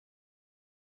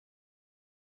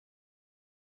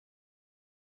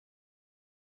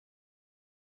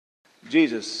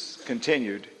Jesus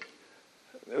continued,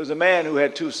 there was a man who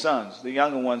had 2 sons. The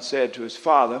younger one said to his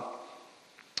father,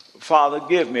 Father,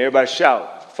 give me. Everybody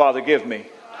shout, Father, give me.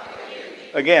 Father, give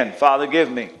me. Again, Father,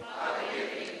 give me. Father,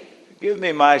 give me. Give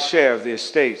me my share of the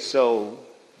estate. So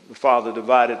the father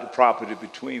divided the property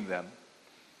between them.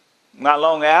 Not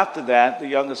long after that, the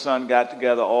younger son got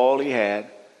together all he had,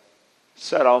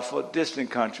 set off for a distant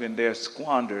country, and there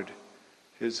squandered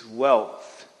his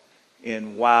wealth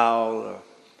in wild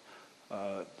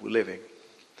living.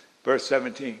 Verse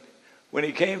 17. When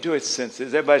he came to his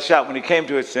senses, everybody shout, when he came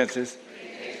to his senses.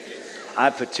 I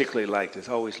particularly like this.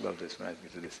 I always love this when I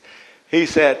get to this. He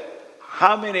said,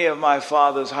 how many of my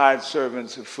father's hired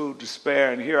servants have food to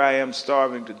spare, and here I am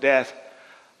starving to death?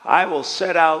 I will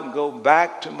set out and go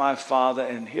back to my father,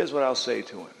 and here's what I'll say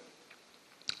to him.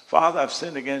 Father, I've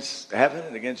sinned against heaven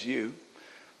and against you.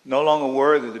 No longer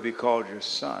worthy to be called your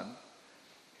son.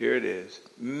 Here it is.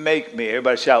 Make me.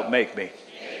 Everybody shout, make me.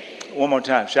 Make me. One more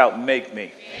time. Shout, make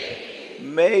me. Make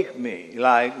me. Make me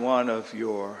like one of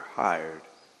your hired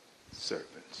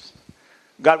servants.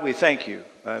 God, we thank you,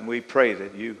 and we pray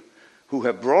that you who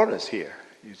have brought us here,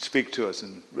 you speak to us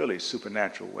in really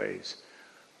supernatural ways.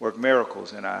 Work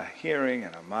miracles in our hearing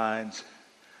and our minds,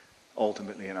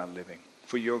 ultimately in our living,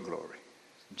 for your glory.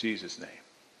 In Jesus' name,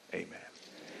 amen.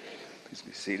 Please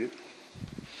be seated.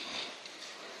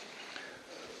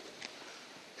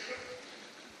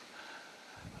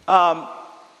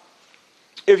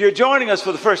 If you're joining us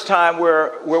for the first time,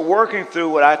 we're working through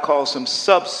what I call some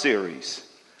sub-series.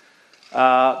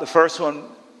 The first one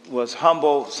was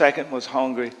humble, second was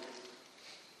hungry,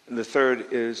 and the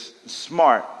third is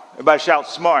smart. Everybody shout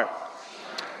smart.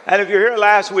 And if you're here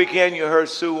last weekend, you heard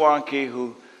Sue Wonke,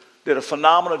 who did a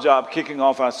phenomenal job kicking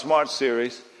off our smart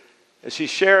series, as she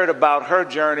shared about her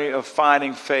journey of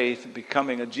finding faith and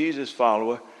becoming a Jesus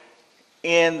follower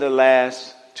in the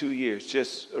last 2 years.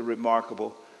 Just a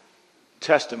remarkable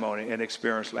testimony and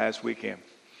experience last weekend.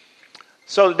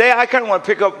 So today I kind of want to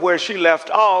pick up where she left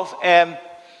off, and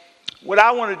what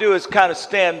I want to do is kind of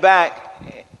stand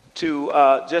back to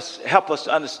just help us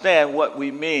to understand what we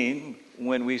mean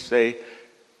when we say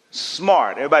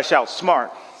smart. Everybody shout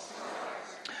smart.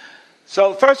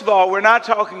 So first of all, we're not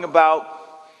talking about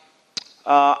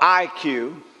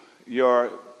IQ,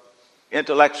 your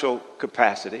intellectual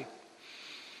capacity.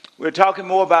 We're talking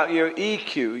more about your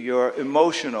EQ, your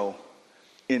emotional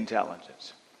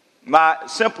intelligence. My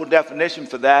simple definition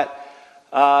for that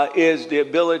is the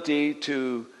ability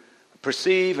to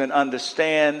perceive and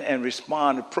understand and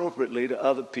respond appropriately to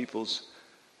other people's,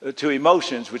 to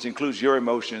emotions, which includes your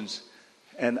emotions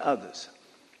and others.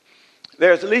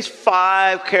 There's at least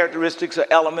 5 characteristics or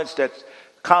elements that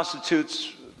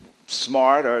constitutes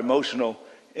smart or emotional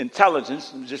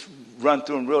intelligence. I'll just run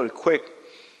through them really quick.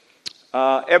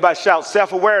 Everybody shout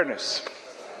self-awareness.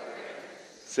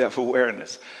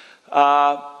 Self-awareness.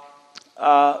 Are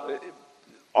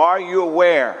you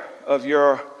aware of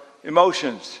your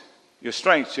emotions, your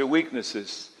strengths, your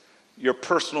weaknesses, your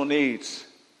personal needs?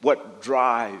 What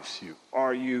drives you?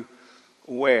 Are you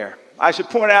aware? I should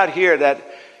point out here that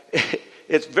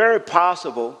it's very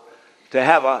possible to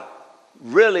have a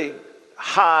really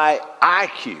high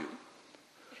IQ,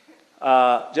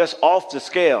 just off the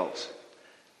scales,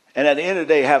 and at the end of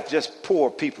the day have just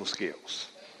poor people skills.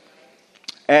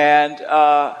 And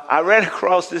I ran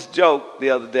across this joke the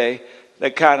other day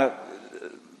that kind of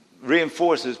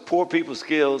reinforces poor people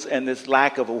skills and this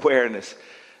lack of awareness.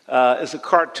 It's a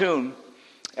cartoon,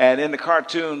 and in the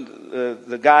cartoon,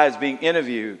 the guy is being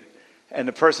interviewed, and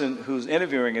the person who's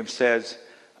interviewing him says,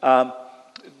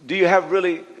 do you have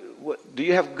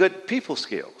good people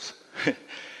skills?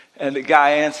 And the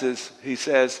guy answers, he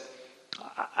says,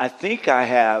 I think I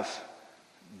have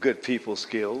good people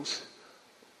skills.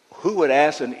 Who would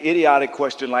ask an idiotic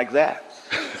question like that?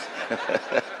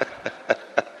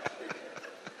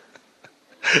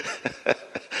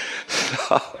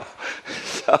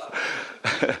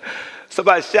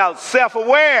 Somebody shout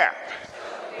self-aware.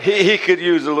 He could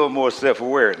use a little more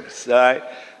self-awareness, all right?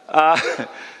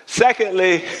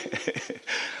 Secondly,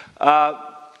 and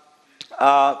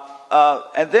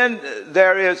then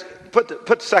there is, put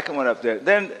the second one up there.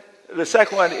 Then the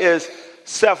second one is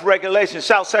self-regulation.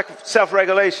 Shout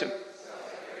self-regulation.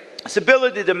 It's the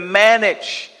ability to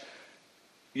manage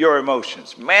your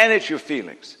emotions, manage your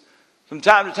feelings. From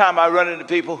time to time, I run into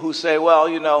people who say, well,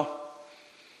 you know,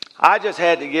 I just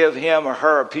had to give him or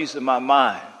her a piece of my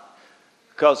mind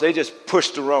because they just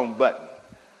pushed the wrong button.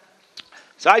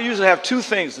 So I usually have 2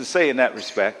 things to say in that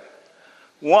respect.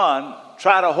 One,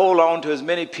 try to hold on to as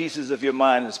many pieces of your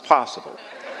mind as possible.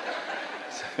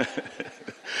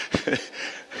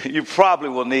 You probably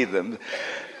will need them.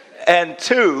 And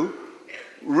 2,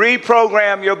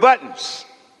 reprogram your buttons.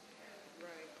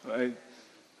 Right?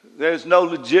 There's no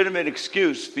legitimate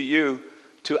excuse for you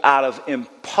to, out of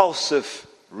impulsive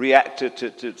react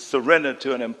to surrender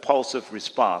to an impulsive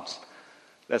response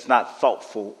that's not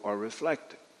thoughtful or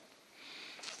reflective.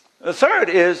 The 3rd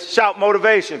is shout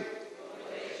motivation.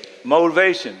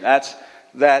 Motivation. That's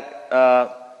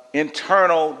that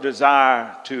internal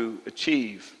desire to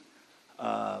achieve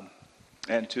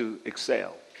and to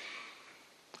excel.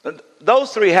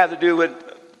 Those 3 have to do with,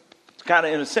 kind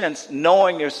of in a sense,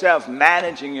 knowing yourself,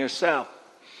 managing yourself.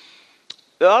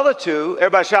 The other 2,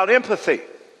 everybody shout empathy.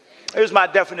 Here's my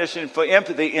definition for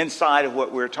empathy inside of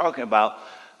what we're talking about.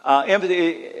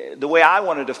 Empathy, the way I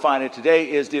want to define it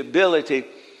today, is the ability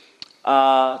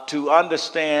to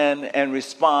understand and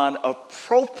respond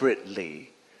appropriately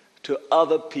to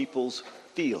other people's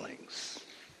feelings.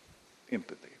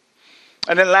 Empathy.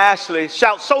 And then lastly,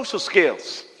 shout social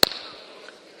skills.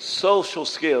 Social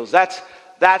skills. That's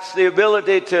the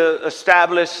ability to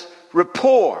establish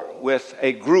rapport with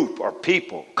a group or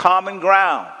people, common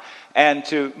ground, and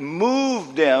to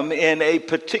move them in a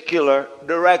particular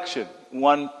direction.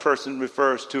 One person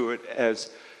refers to it as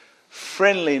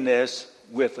friendliness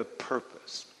with a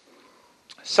purpose.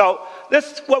 So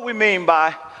this is what we mean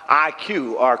by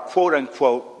IQ, or quote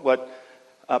unquote, what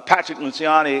Patrick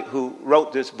Luciani, who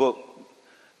wrote this book,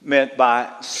 meant by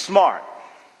smart.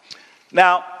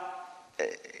 Now,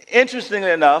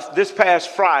 interestingly enough, this past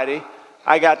Friday,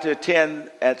 I got to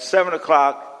attend at 7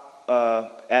 o'clock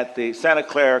at the Santa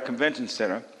Clara Convention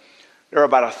Center. There were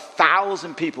about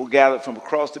 1,000 people gathered from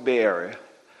across the Bay Area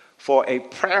for a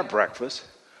prayer breakfast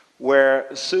where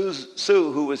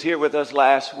Sue, who was here with us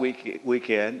last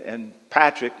weekend, and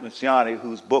Patrick Luciani,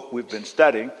 whose book we've been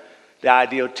studying, The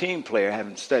Ideal Team Player,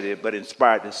 haven't studied it, but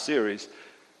inspired this series,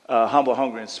 Humble,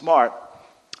 Hungry, and Smart,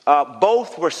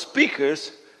 both were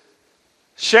speakers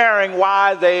sharing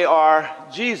why they are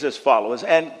Jesus followers.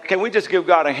 And can we just give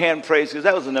God a hand praise? Because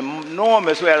that was an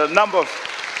enormous, we had a number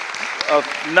of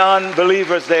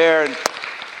non-believers there. And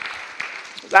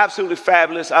it was absolutely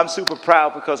fabulous. I'm super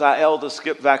proud because our elder,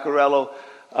 Skip Vaccarello,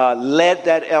 led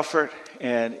that effort,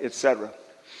 and etc.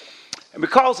 And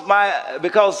because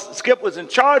Skip was in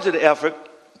charge of the effort,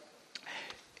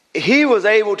 he was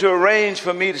able to arrange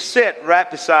for me to sit right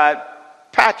beside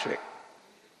Patrick.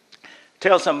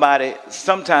 Tell somebody,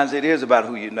 sometimes it is about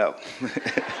who you know.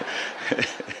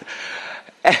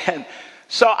 And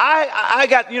so I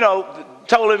got,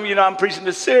 told him, I'm preaching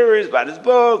this series about his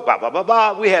book, blah, blah, blah,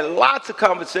 blah. We had lots of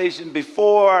conversation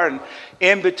before and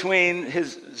in between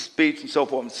his speech and so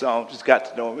forth and so on. Just got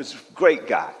to know him. He was a great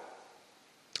guy.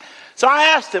 So I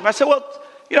asked him, I said, well,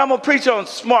 I'm going to preach on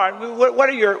smart.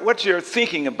 What's your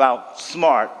thinking about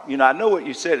smart? I know what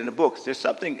you said in the books. There's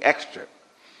something extra.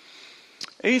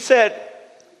 And he said,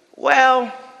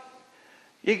 well,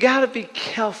 you got to be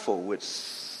careful with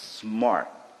smart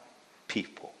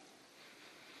people.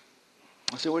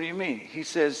 I said, what do you mean? He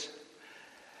says,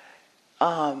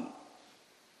 the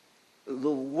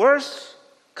worst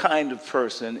kind of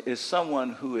person is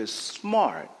someone who is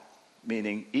smart,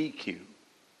 meaning EQ,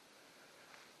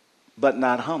 but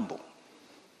not humble.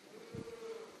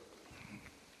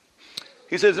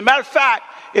 He says, as a matter of fact,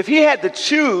 if he had to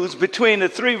choose between the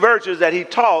 3 virtues that he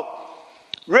taught,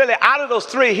 really, out of those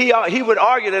 3, he would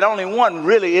argue that only one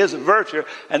really is a virtue,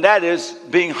 and that is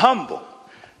being humble.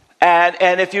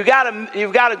 And if you've got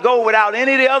to go without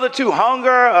any of the other 2,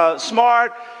 hunger,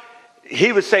 smart,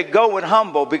 he would say go with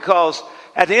humble, because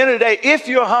at the end of the day, if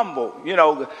you're humble,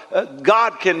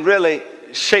 God can really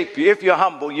shape you. If you're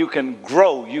humble, you can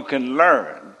grow, you can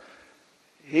learn.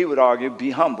 He would argue, be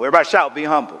humble. Everybody shout, be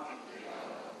humble.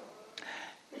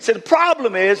 So the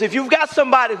problem is, if you've got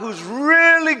somebody who's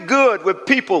really good with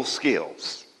people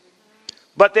skills,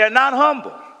 but they're not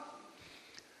humble,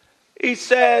 he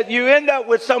said, you end up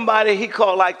with somebody he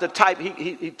called like the type,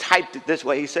 he typed it this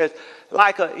way. He says,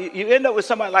 you end up with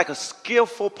somebody like a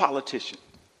skillful politician.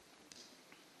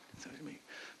 That's what he means.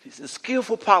 He says, a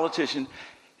skillful politician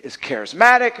is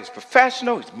charismatic, is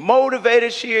professional, is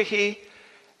motivated, she or he,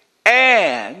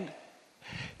 and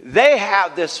they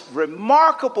have this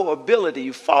remarkable ability.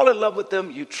 You fall in love with them,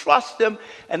 you trust them,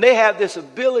 and they have this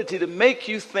ability to make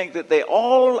you think that they're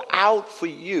all out for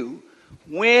you,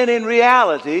 when in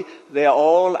reality, they're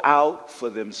all out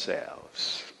for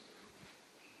themselves.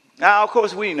 Now, of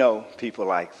course, we know people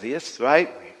like this,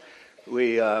 right?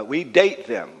 We date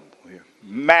them. We're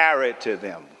married to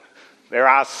them. They're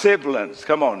our siblings.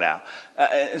 Come on now.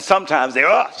 And sometimes they're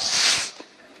us.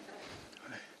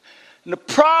 And the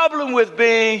problem with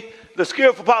being the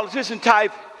skillful politician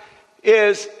type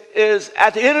is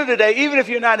at the end of the day, even if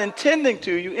you're not intending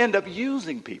to, you end up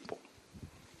using people.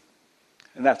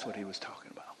 And that's what he was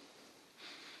talking about.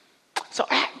 So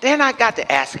then I got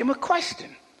to ask him a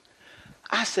question.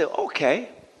 I said, okay,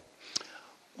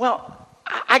 well,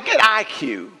 I get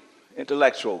IQ,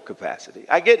 intellectual capacity.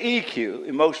 I get EQ,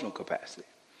 emotional capacity.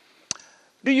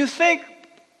 Do you think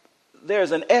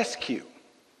there's an SQ? He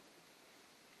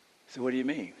said, what do you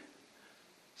mean?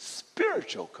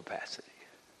 Spiritual capacity.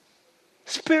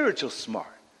 Spiritual smart.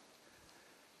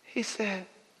 He said,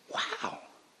 wow,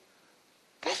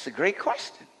 that's a great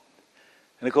question.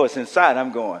 And of course, inside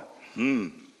I'm going,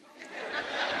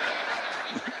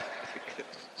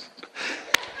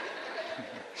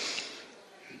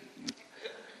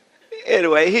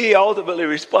 Anyway, he ultimately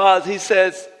responds, he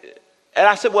says, and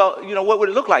I said, well, what would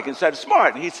it look like inside of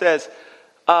smart? And he says,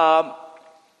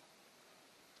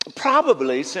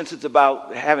 probably, since it's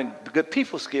about having good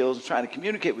people skills and trying to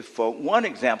communicate with folk, one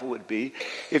example would be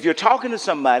if you're talking to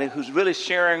somebody who's really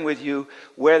sharing with you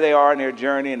where they are in their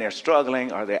journey and they're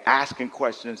struggling or they're asking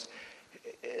questions,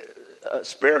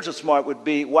 spiritual smart would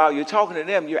be while you're talking to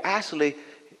them, you're actually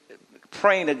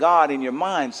praying to God in your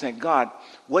mind saying, God,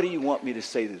 what do you want me to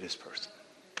say to this person?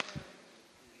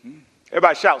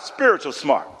 Everybody shout, spiritual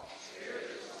smart.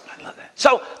 I love that.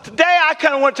 So today I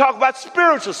kind of want to talk about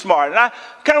spiritual smart. And I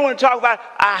kind of want to talk about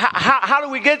how do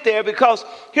we get there? Because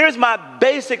here's my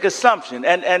basic assumption,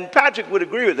 and Patrick would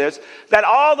agree with this, that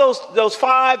all those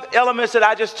 5 elements that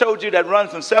I just told you that run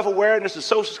from self-awareness to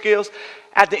social skills,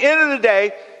 at the end of the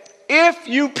day, if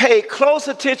you pay close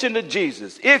attention to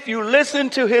Jesus, if you listen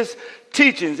to his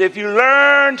teachings, if you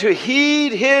learn to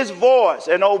heed his voice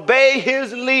and obey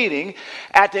his leading,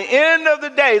 at the end of the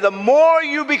day, the more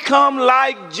you become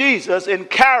like Jesus in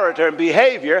character and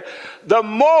behavior, the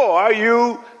more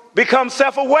you become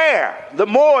self-aware, the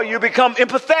more you become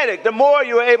empathetic, the more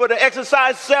you're able to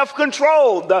exercise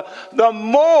self-control, the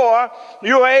more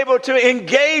you're able to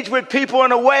engage with people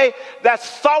in a way that's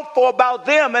thoughtful about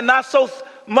them and not so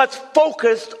much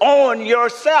focused on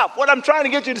yourself. What I'm trying to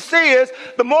get you to see is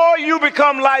the more you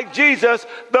become like Jesus,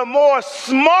 the more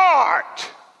smart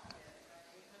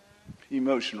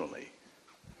emotionally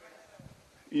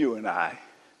you and I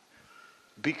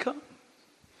become.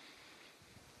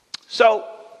 So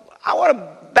I want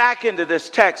to back into this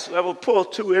text. I will pull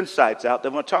 2 insights out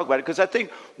that I want to talk about it because I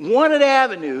think one of the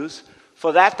avenues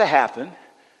for that to happen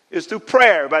is through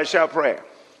prayer. Everybody shout prayer.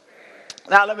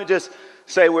 Now let me just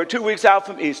say we're 2 weeks out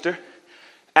from Easter,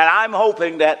 and I'm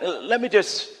hoping that, let me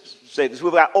just say this,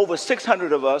 we've got over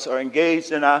 600 of us are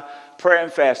engaged in our prayer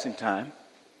and fasting time,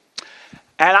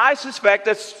 and I suspect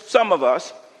that some of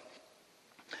us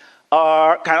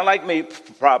are kind of like me,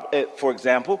 for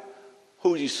example,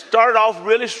 who you started off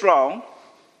really strong,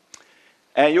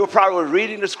 and you were probably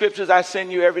reading the scriptures I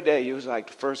send you every day. You was like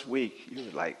the first week, you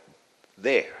was like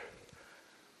there.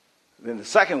 Then the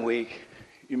second week,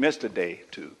 you missed a day,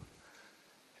 2.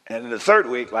 And in the third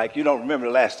week, like you don't remember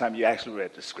the last time you actually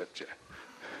read the scripture.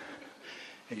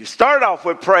 And you started off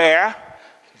with prayer,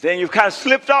 then you've kind of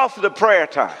slipped off of the prayer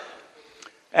time.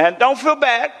 And don't feel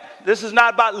bad. This is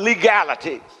not about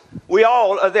legality. We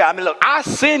all are there. I mean, look, I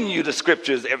send you the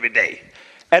scriptures every day.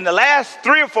 And the last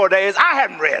 3 or 4 days, I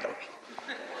haven't read them.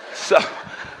 So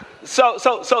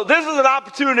this is an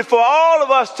opportunity for all of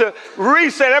us to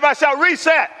reset. Everybody shout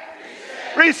reset.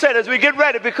 Reset as we get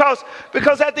ready, because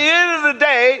at the end of the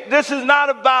day, this is not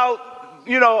about,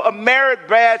 a merit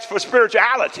badge for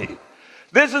spirituality.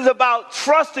 This is about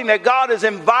trusting that God is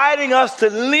inviting us to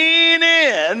lean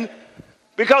in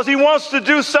because he wants to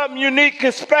do something unique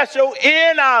and special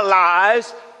in our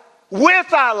lives,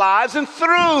 with our lives, and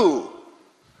through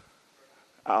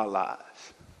our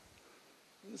lives.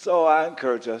 So I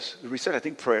encourage us to reset. I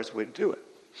think prayer is the way to do it.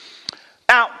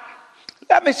 Now,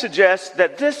 let me suggest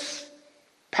that this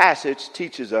passage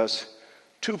teaches us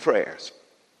 2 prayers.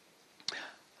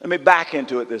 Let me back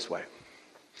into it this way.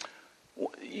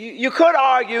 You could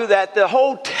argue that the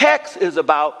whole text is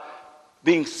about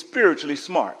being spiritually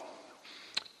smart.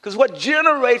 Because what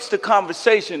generates the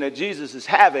conversation that Jesus is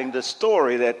having, the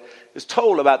story that is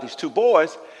told about these 2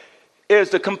 boys,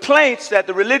 is the complaints that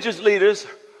the religious leaders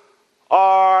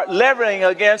are levying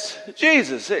against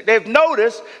Jesus. They've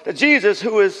noticed that Jesus,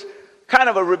 who is kind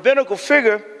of a rabbinical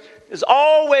figure, is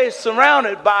always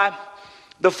surrounded by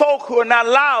the folk who are not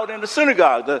allowed in the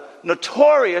synagogue, the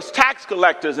notorious tax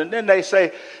collectors. And then they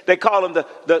call them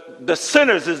the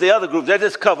sinners is the other group. They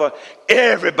just cover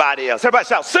everybody else. Everybody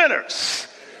shout, sinners.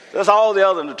 That's all the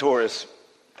other notorious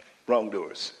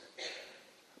wrongdoers.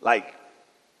 Like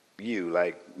you,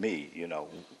 like me,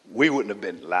 we wouldn't have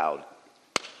been allowed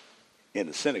in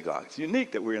the synagogue. It's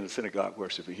unique that we're in the synagogue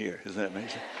worshiping here. Isn't that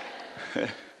amazing?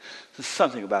 There's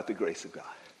something about the grace of God.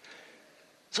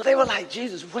 So they were like,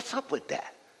 Jesus, what's up with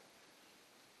that?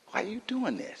 Why are you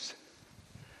doing this?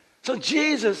 So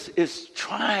Jesus is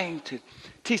trying to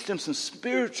teach them some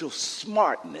spiritual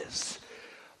smartness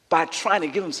by trying to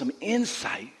give them some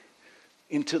insight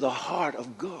into the heart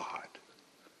of God.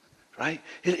 Right?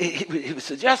 He was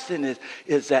suggesting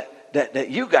is that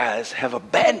you guys have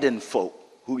abandoned folk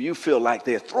who you feel like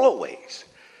they're throwaways.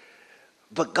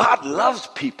 But God loves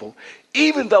people,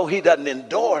 even though he doesn't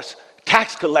endorse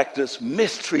tax collectors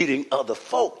mistreating other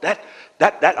folk. That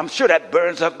I'm sure that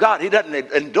burns up God. He doesn't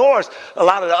endorse a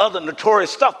lot of the other notorious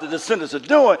stuff that the sinners are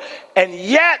doing. And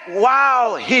yet,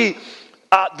 while he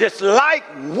dislikes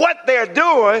what they're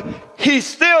doing, he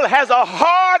still has a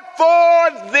heart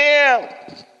for them.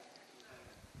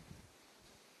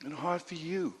 And a heart for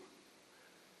you.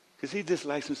 Because he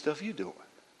dislikes some stuff you're doing.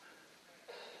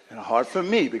 And a heart for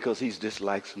me because he's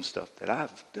disliked some stuff that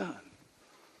I've done.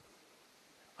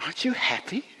 Aren't you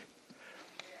happy?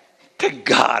 That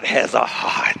God has a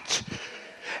heart.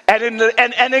 And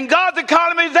in God's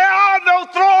economy, there are no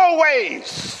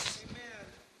throwaways. Amen.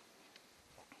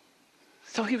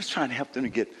 So he was trying to help them to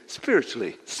get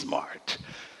spiritually smart.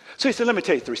 So he said, let me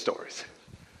tell you 3 stories.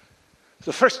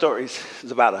 The first story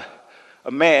is about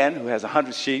a man who has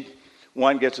 100 sheep.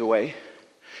 One gets away.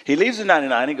 He leaves the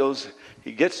 99.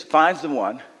 Finds the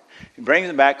one. He brings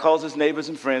him back, calls his neighbors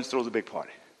and friends, throws a big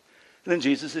party. And then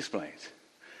Jesus explains.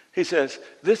 He says,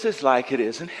 this is like it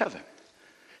is in heaven.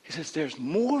 He says, there's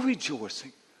more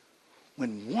rejoicing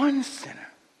when one sinner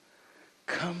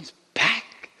comes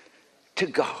back to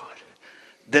God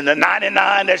than the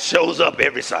 99 that shows up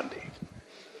every Sunday.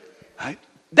 Right?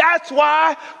 That's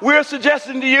why we're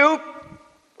suggesting to you,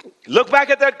 look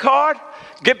back at that card,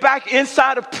 get back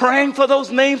inside of praying for those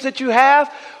names that you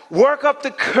have, work up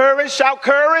the courage, shout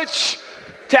courage,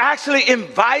 to actually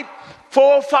invite 4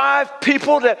 or 5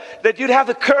 people that you'd have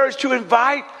the courage to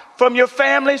invite from your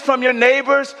families, from your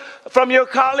neighbors, from your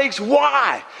colleagues.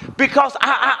 Why? Because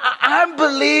I'm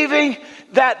believing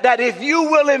that if you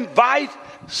will invite,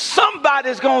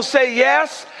 somebody's going to say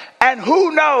yes. And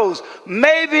who knows,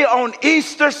 maybe on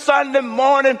Easter Sunday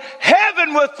morning,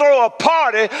 heaven will throw a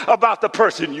party about the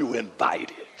person you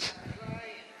invited.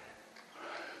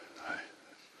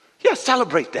 Yeah,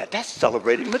 celebrate that. That's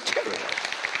celebrating material.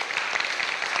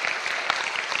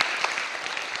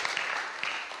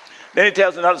 Then he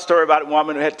tells another story about a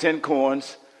woman who had 10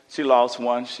 coins. She lost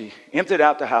one. She emptied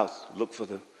out the house, looked for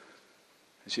them.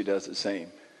 And she does the same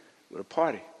with a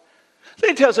party.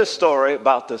 Then he tells a story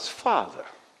about this father.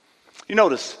 You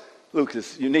notice Luke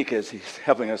is unique as he's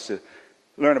helping us to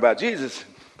learn about Jesus.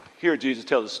 Here Jesus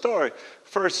tells a story.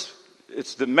 First,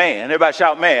 it's the man. Everybody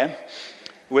shout man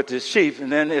with his sheep.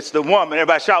 And then it's the woman.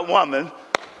 Everybody shout woman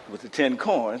with the 10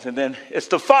 coins. And then it's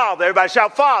the father. Everybody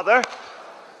shout father.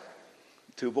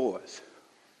 2 boys,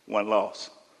 1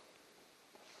 lost.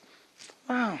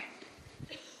 Wow.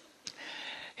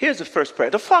 Here's the first prayer.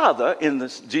 The father in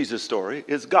this Jesus story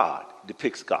is God,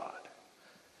 depicts God.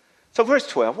 So verse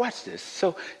 12, watch this.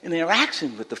 So in the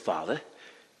interaction with the father,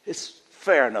 it's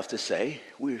fair enough to say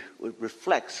it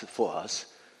reflects for us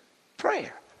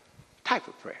prayer, type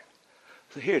of prayer.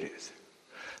 So here it is.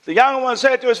 The younger one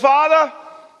said to his father,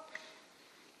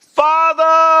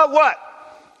 Father, what?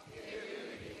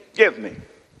 Give me.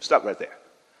 Stop right there.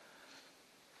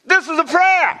 This is a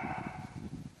prayer.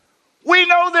 We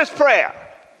know this prayer.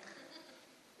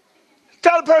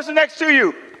 Tell the person next to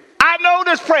you, I know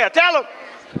this prayer. Tell them.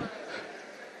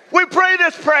 We pray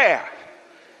this prayer.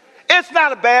 It's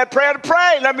not a bad prayer to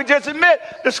pray. Let me just admit,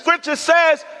 the scripture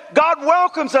says God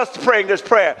welcomes us to praying this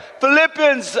prayer.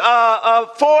 Philippians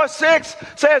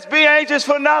 4:6 says, be anxious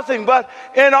for nothing, but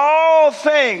in all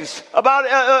things,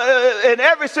 in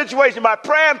every situation, by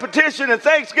prayer and petition and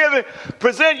thanksgiving,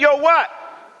 present your what?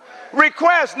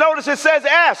 Request. Notice it says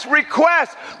ask,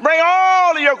 request. Bring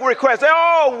all of your requests. They're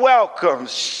all welcome.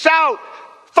 Shout,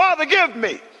 Father, give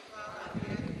me.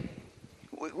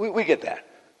 We get that.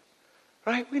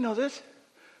 Right? We know this.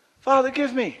 Father,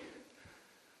 give me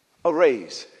a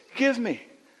raise. Give me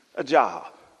a job.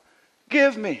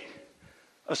 Give me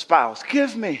a spouse.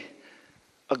 Give me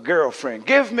a girlfriend.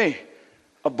 Give me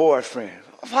a boyfriend.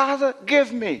 Father,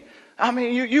 give me. I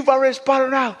mean, you've already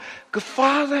spotted out.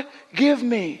 Father, give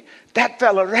me that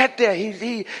fella right there.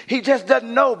 He just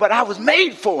doesn't know, but I was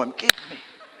made for him. Give me.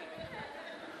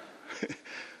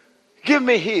 Give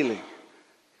me healing.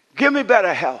 Give me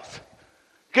better health.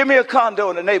 Give me a condo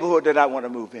in the neighborhood that I want to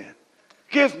move in.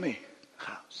 Give me a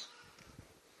house.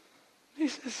 He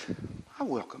says, I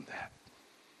welcome that.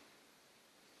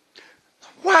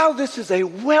 while this is a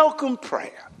welcome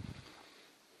prayer,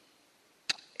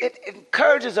 it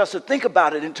encourages us to think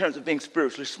about it in terms of being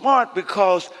spiritually smart,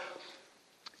 because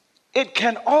it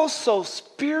can also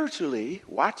spiritually,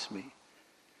 watch me,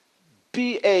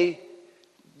 be a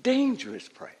dangerous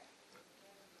prayer.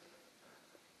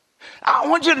 I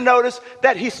want you to notice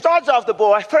that he starts off the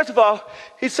boy. First of all,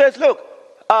 he says, look,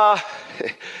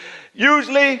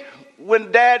 usually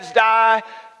when dads die,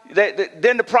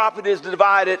 then the property is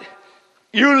divided.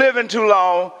 You living too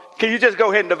long. Can you just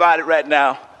go ahead and divide it right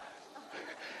now?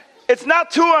 It's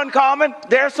not too uncommon.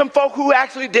 There are some folk who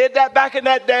actually did that back in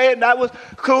that day, and that was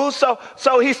cool. So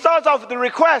he starts off with the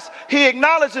request. He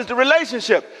acknowledges the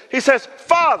relationship. He says,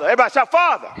 Father. Everybody shout,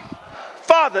 Father.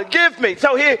 Father, give me.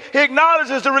 So he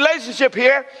acknowledges the relationship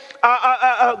here.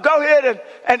 Go ahead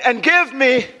and give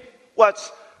me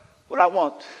what I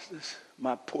want. This is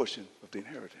my portion of the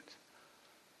inheritance.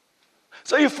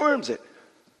 So he affirms it.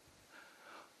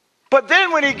 But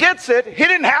then when he gets it, he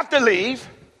didn't have to leave.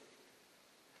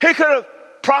 He could have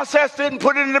processed it and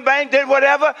put it in the bank, did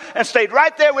whatever, and stayed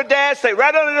right there with dad, stayed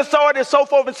right under the authority, and so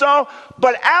forth and so on.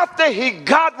 But after he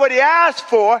got what he asked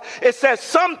for, it says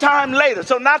sometime later.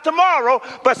 So not tomorrow,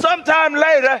 but sometime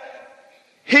later,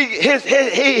 he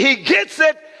gets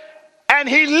it and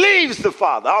he leaves the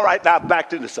father. All right, now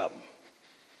back into something.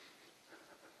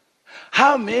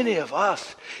 How many of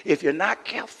us, if you're not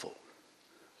careful,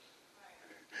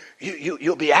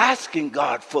 you'll be asking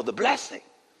God for the blessing.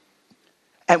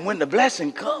 And when the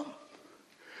blessing comes,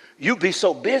 you be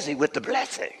so busy with the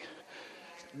blessing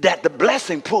that the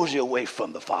blessing pulls you away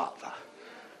from the Father.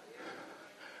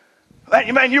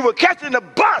 Man, you were catching the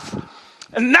bus,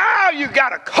 and now you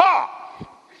got a car.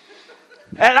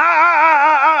 And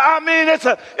I mean,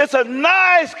 it's a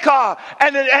nice car,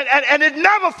 and it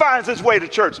never finds its way to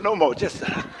church no more. Just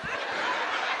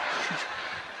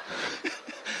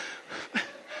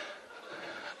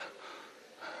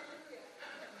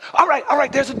All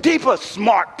right, there's a deeper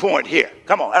smart point here.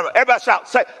 Come on, everybody shout,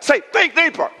 say, think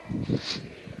deeper.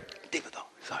 Deeper though.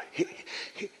 Sorry.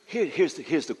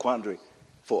 Here's the quandary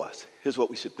for us. Here's what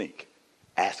we should think.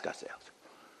 Ask ourselves.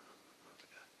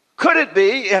 Could it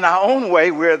be, in our own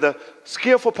way, we're the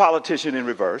skillful politician in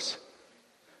reverse?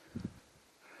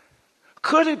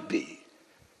 Could it be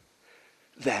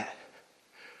that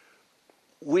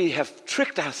we have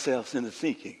tricked ourselves into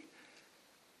thinking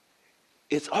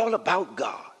it's all about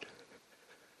God,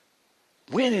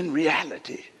 when in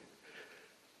reality,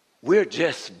 we're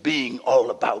just being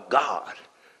all about God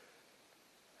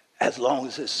as long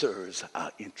as it serves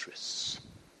our interests?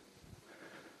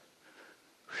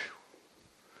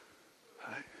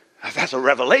 Right? That's a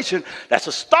revelation. That's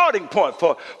a starting point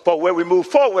for where we move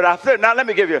forward. Now, let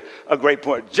me give you a great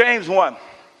point. James 1.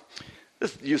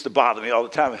 This used to bother me all the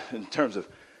time in terms of,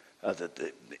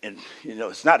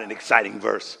 it's not an exciting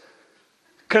verse.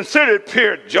 Consider it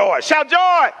pure joy. Shout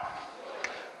joy!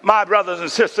 My brothers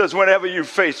and sisters, whenever you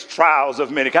face trials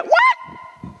of many kinds.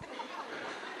 What?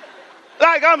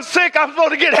 Like I'm sick, I'm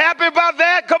supposed to get happy about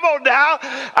that? Come on now.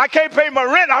 I can't pay my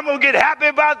rent, I'm going to get happy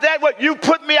about that? What, you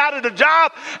put me out of the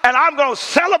job and I'm going to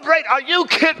celebrate? Are you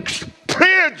kidding?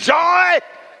 Pure joy?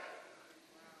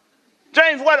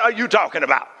 James, what are you talking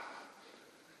about?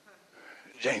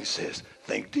 James says,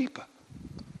 think deeper.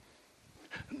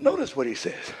 Notice what he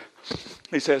says.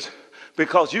 He says,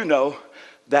 because you know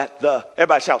that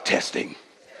everybody shout testing.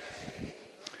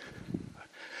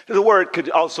 The word could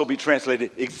also be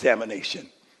translated examination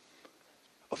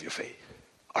of your faith.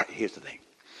 All right, here's the thing.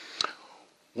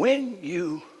 When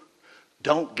you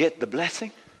don't get the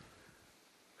blessing,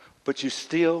 but you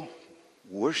still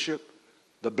worship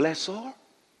the blessor,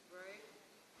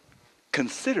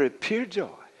 consider it pure joy,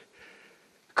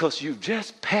 because you've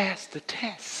just passed the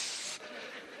test.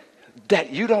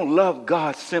 That you don't love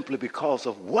God simply because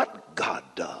of what God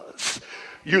does.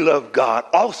 You love God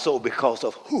also because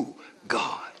of who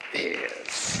God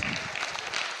is.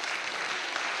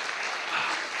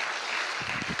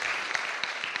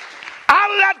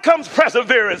 Out of that comes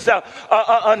perseverance,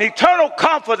 an eternal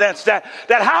confidence that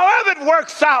however it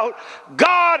works out,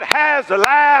 God has the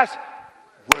last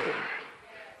word.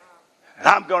 And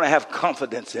I'm going to have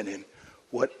confidence in him,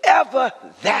 whatever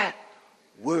that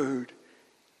word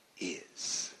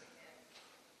is.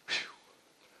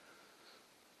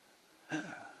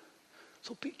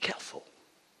 So be careful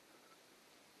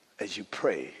as you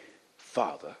pray,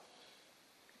 Father,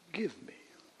 give me.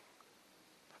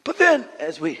 But then,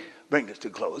 as we bring this to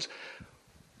close,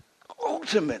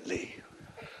 ultimately,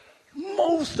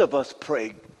 most of us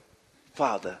pray,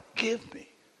 Father, give me.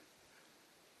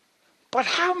 But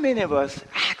how many of us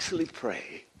actually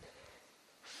pray,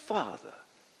 Father,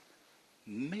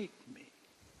 make me?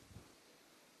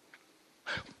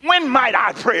 When might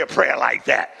I pray a prayer like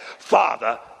that?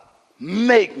 Father,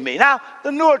 make me. Now,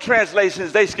 the newer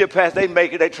translations, they skip past, they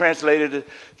make it, they translate it,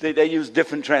 they use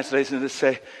different translations to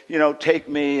say, take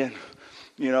me and,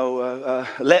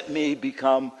 let me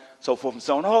become, so forth and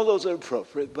so on. All those are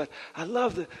appropriate, but I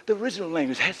love the original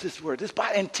language has this word. This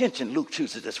by intention, Luke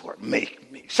chooses this word,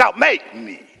 make me. Shout, make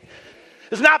me.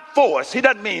 It's not force. He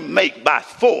doesn't mean make by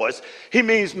force. He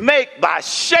means make by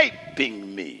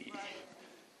shaping me.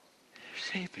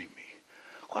 Shaping me.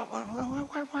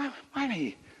 Why did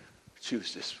he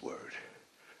choose this word?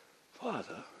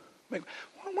 Father,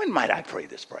 when might I pray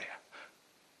this prayer?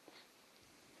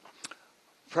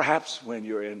 Perhaps when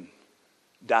you're in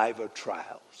diverse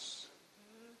trials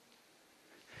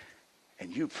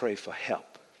and you pray for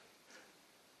help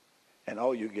and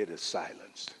all you get is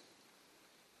silence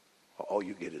or all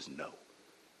you get is no.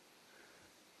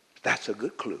 That's a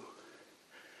good clue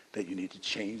that you need to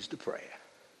change the prayer,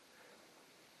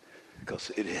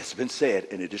 because it has been said,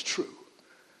 and it is true,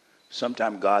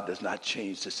 sometimes God does not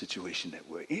change the situation that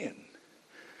we're in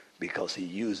because he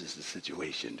uses the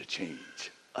situation to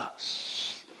change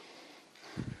us.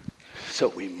 So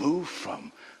we move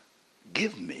from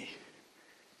give me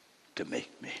to make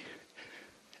me.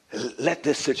 Let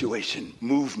this situation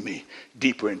move me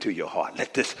deeper into your heart.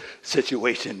 Let this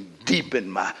situation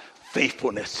deepen my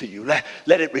faithfulness to you. Let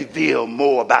it reveal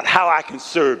more about how I can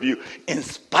serve you in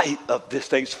spite of these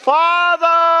things.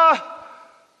 Father,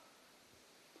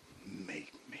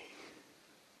 make me.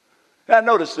 Now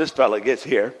notice this fella gets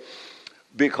here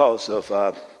because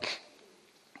of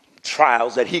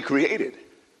trials that he created.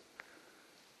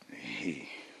 He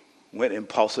went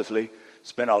impulsively,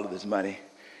 spent all of his money.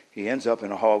 He ends up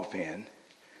in a hog pen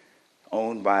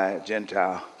owned by a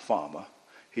Gentile farmer.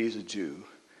 He's a Jew.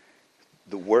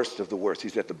 The worst of the worst.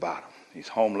 He's at the bottom. He's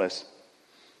homeless.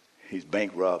 He's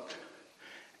bankrupt.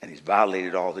 And he's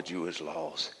violated all the Jewish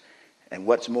laws. And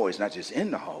what's more, he's not just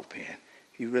in the hog pen.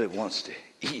 He really wants to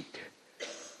eat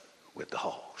with the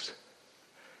hogs.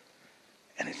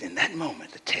 And it's in that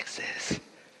moment the text says,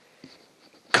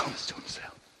 comes to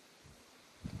himself.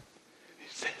 He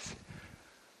says,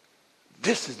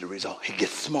 this is the result. He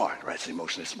gets smart, right? It's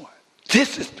emotionally smart.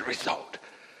 This is the result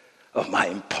of my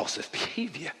impulsive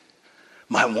behavior,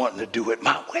 my wanting to do it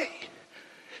my way.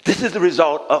 This is the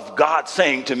result of God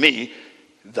saying to me,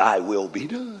 thy will be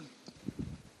done.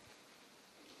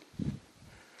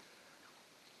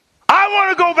 I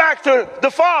want to go back to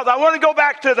the Father. I want to go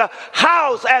back to the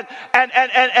house, and I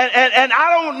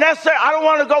don't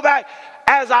want to go back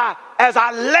as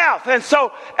I left. And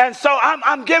so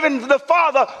I'm giving the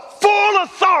Father full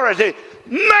authority.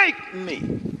 Make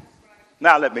me.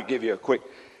 Now let me give you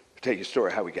tell you a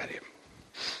story how we got here.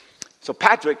 So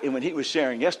Patrick, when he was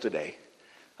sharing yesterday,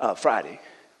 Friday,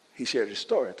 he shared his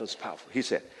story. I thought it was powerful. He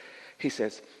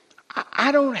says,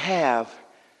 I don't have.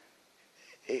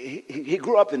 He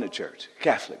grew up in the church,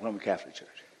 Roman Catholic church.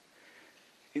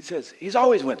 He says he's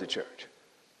always went to church,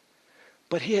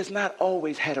 but he has not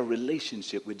always had a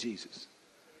relationship with Jesus.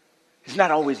 He's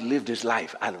not always lived his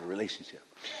life out of a relationship.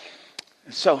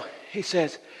 And so he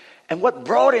says, and what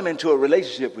brought him into a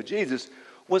relationship with Jesus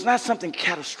was not something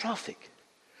catastrophic.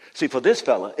 See, for this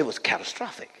fella, it was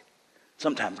catastrophic.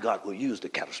 Sometimes God will use the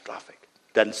catastrophic.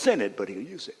 Doesn't send it, but he'll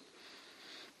use it.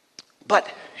 But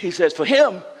he says for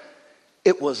him,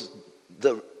 it was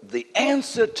the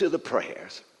answer to the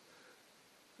prayers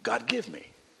God give me.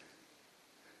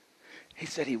 He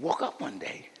said he woke up one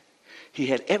day. He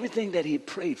had everything that he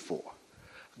prayed for.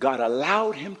 God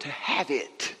allowed him to have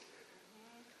it.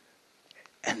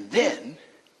 And then,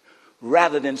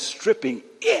 rather than stripping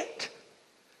it,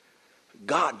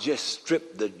 God just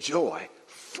stripped the joy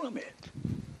from it.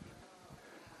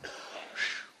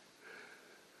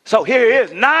 So here he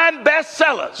is, 9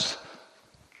 bestsellers.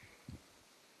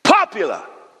 Popular,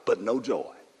 but no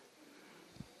joy.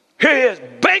 Here he is,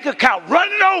 bank account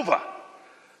running over,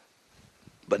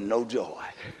 but no joy.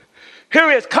 Here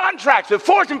he is, contracts with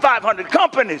Fortune 500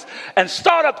 companies and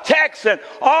startup techs and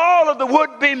all of the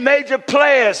would-be major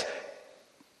players,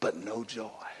 but no joy.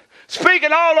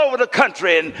 Speaking all over the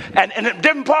country and in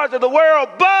different parts of the world,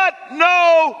 but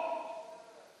no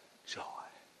joy.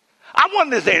 I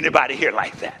wonder if there's anybody here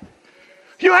like that.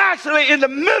 You're actually in the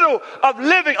middle of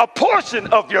living a portion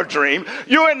of your dream.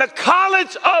 You're in the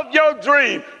college of your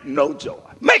dream. No joy.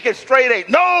 Make it straight 8.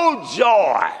 No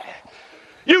joy.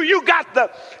 You've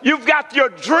got your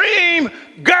dream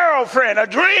girlfriend, a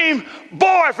dream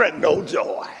boyfriend. No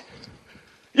joy.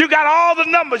 You got all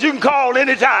the numbers you can call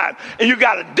anytime. And you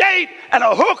got a date and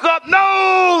a hookup.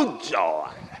 No joy.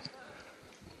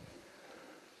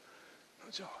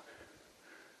 No joy.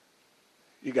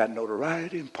 You got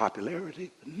notoriety and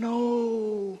popularity,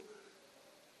 no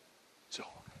joy.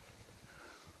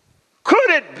 Could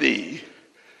it be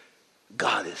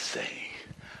God is saying,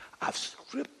 I've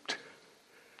stripped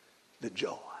the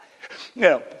joy?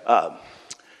 You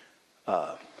know,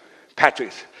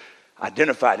 Patrick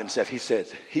identified himself. He said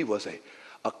he was an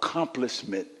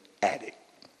accomplishment addict.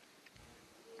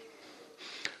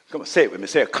 Come on, say it with me.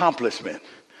 Say accomplishment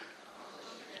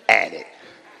addict.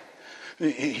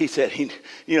 He said,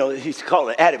 he's called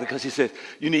an addict because he said,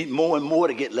 you need more and more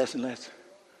to get less and less.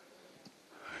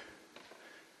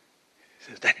 He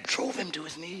says, that drove him to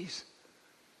his knees.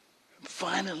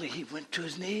 Finally, he went to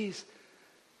his knees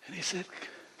and he said,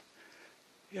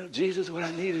 Jesus, what I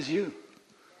need is you.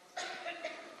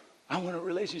 I want a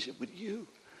relationship with you.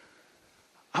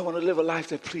 I want to live a life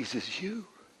that pleases you.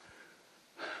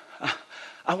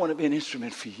 I want to be an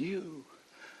instrument for you.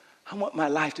 I want my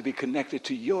life to be connected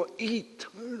to your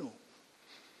eternal.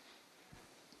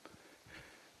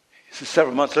 So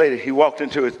several months later, he walked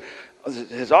into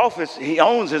his office. He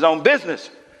owns his own business.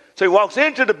 So he walks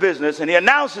into the business and he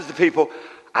announces to people,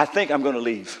 I think I'm going to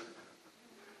leave.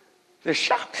 They're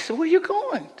shocked. He said, where are you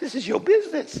going? This is your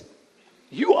business.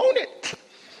 You own it.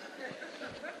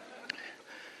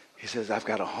 He says, I've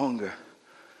got a hunger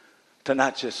to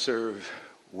not just serve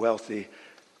wealthy,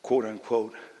 quote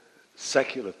unquote,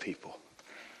 secular people.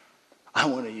 I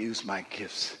want to use my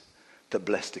gifts to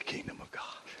bless the kingdom of God.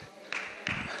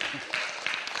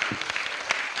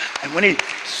 And when he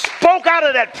spoke out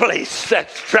of that place,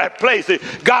 that place that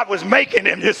God was making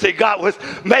him, you see, God was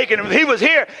making him. He was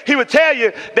here, he would tell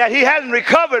you that he hadn't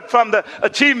recovered from the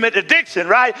achievement addiction,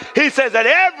 right? He says that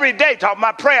every day, talking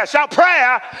about prayer, shout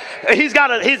prayer. He's got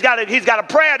a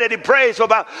prayer that he prays for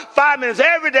about 5 minutes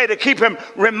every day to keep him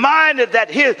reminded that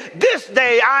this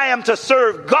day I am to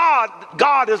serve God.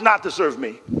 God is not to serve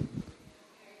me.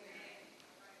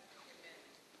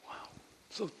 Wow,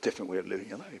 so different way of living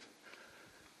your life.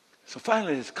 So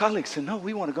finally, his colleagues said, no,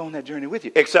 we want to go on that journey with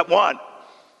you, except one.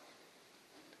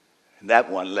 And that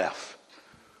one left.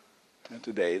 And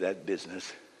today, that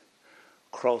business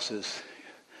crosses,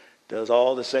 does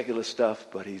all the secular stuff,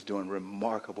 but he's doing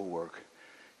remarkable work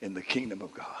in the kingdom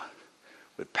of God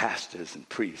with pastors and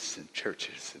priests and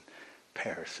churches and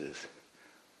parishes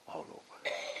all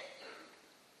over.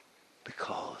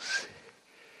 Because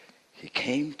he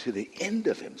came to the end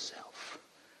of himself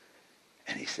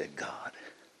and he said, God,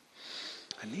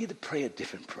 I need to pray a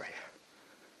different prayer.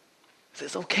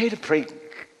 It's okay to pray,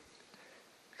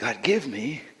 God, give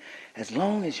me, as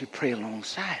long as you pray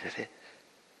alongside of it,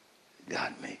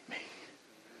 God, make me.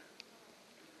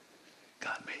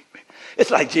 God, make me.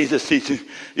 It's like Jesus teaching,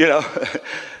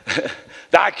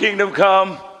 thy kingdom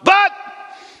come,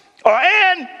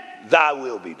 and thy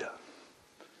will be done.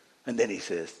 And then he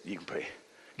says, you can pray,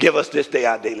 give us this day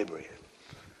our daily bread.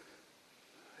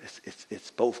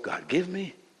 It's both, God, give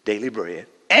me daily bread,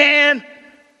 and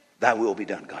thy will be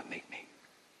done, God, make me.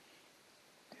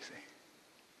 You see,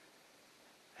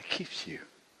 that keeps you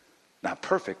not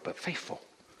perfect, but faithful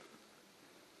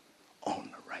on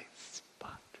the right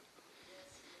spot.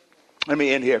 Let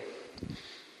me end here.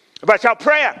 About y'all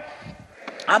prayer.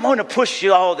 I'm going to push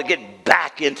you all to get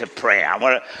back into prayer. I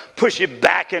want to push you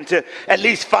back into at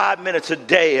least 5 minutes a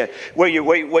day where you're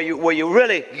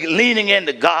really leaning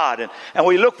into God. And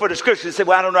when you look for the scripture, you say,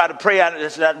 well, I don't know how to pray.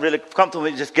 It's not really comfortable.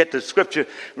 You just get the scripture,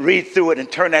 read through it,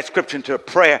 and turn that scripture into a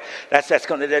prayer.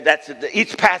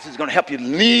 Each passage is going to help you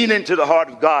lean into the heart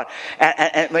of God.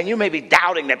 And when you may be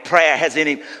doubting that prayer has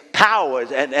any powers,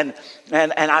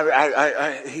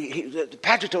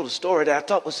 Patrick told a story that I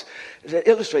thought was that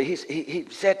illustrated. He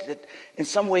said that in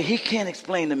some way he can't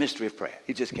explain the mystery of prayer.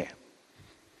 He just can't.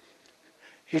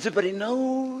 He said, but he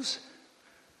knows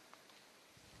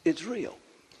it's real.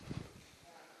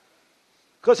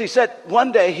 Because he said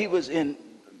one day he was in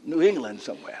New England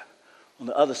somewhere on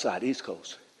the other side, East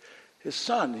Coast. His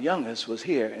son, the youngest, was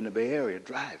here in the Bay Area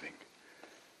driving.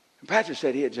 And Patrick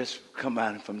said he had just come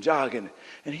out from jogging,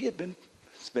 and he had been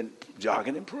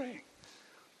jogging and praying.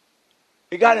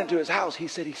 He got into his house. He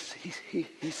said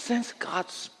he sensed God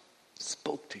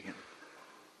spoke to him.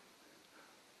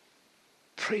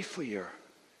 Pray for your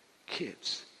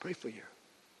kids. Pray for your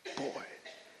boy.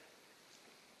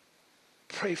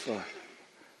 Pray for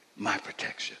my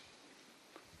protection.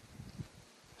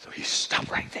 So he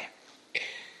stopped right there.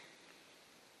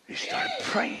 He started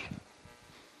praying.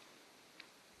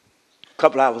 A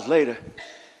couple hours later,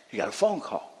 he got a phone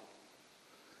call.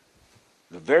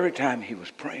 The very time he was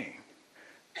praying,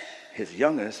 his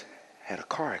youngest had a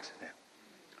car accident,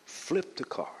 flipped the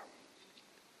car,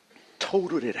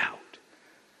 totaled it out,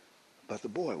 but the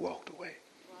boy walked away.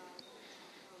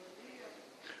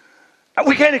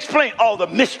 We can't explain all the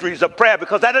mysteries of prayer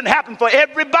because that doesn't happen for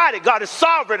everybody. God is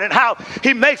sovereign in how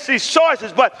he makes these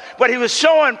choices. But he was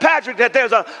showing Patrick that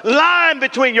there's a line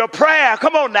between your prayer,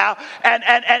 come on now,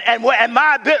 and what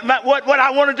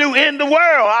I want to do in the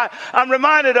world. I'm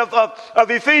reminded of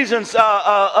Ephesians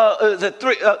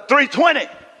 3:20.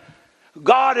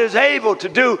 God is able to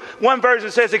do, one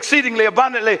version says exceedingly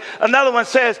abundantly. Another one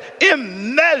says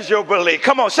immeasurably.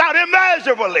 Come on, shout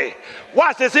immeasurably.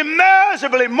 Watch this,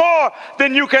 immeasurably more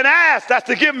than you can ask. That's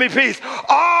to give me peace.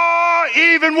 Or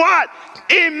even what?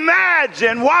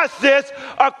 Imagine, watch this,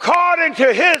 according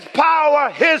to his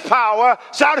power,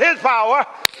 shout his power,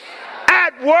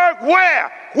 at work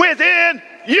where? Within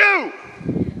you.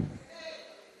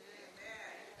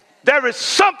 There is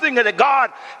something that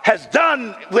God has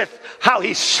done with how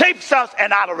he shapes us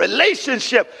and our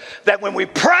relationship that when we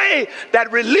pray,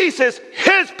 that releases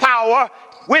his power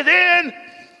within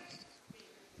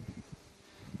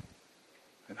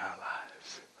in our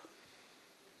lives.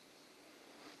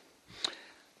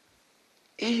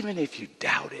 Even if you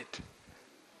doubt it,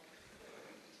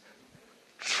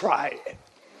 try it.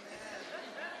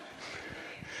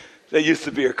 There used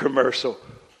to be a commercial.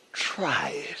 Try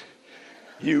it.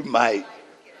 You might.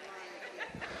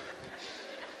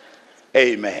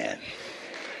 Amen.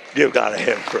 Give God a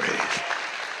hand praise.